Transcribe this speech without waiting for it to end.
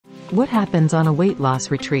What happens on a weight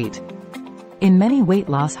loss retreat? In many weight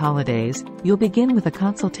loss holidays, you'll begin with a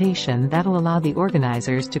consultation that'll allow the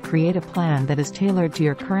organizers to create a plan that is tailored to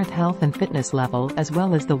your current health and fitness level as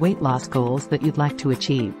well as the weight loss goals that you'd like to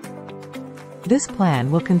achieve. This plan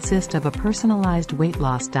will consist of a personalized weight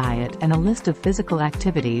loss diet and a list of physical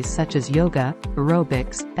activities such as yoga,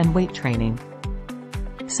 aerobics, and weight training.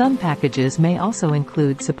 Some packages may also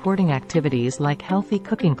include supporting activities like healthy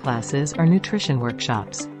cooking classes or nutrition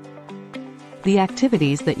workshops. The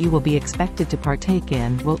activities that you will be expected to partake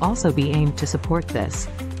in will also be aimed to support this.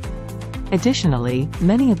 Additionally,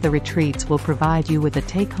 many of the retreats will provide you with a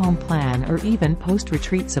take-home plan or even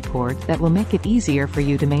post-retreat support that will make it easier for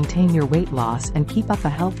you to maintain your weight loss and keep up a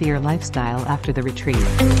healthier lifestyle after the retreat.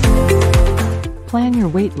 Plan your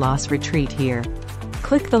weight loss retreat here.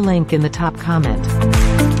 Click the link in the top comment.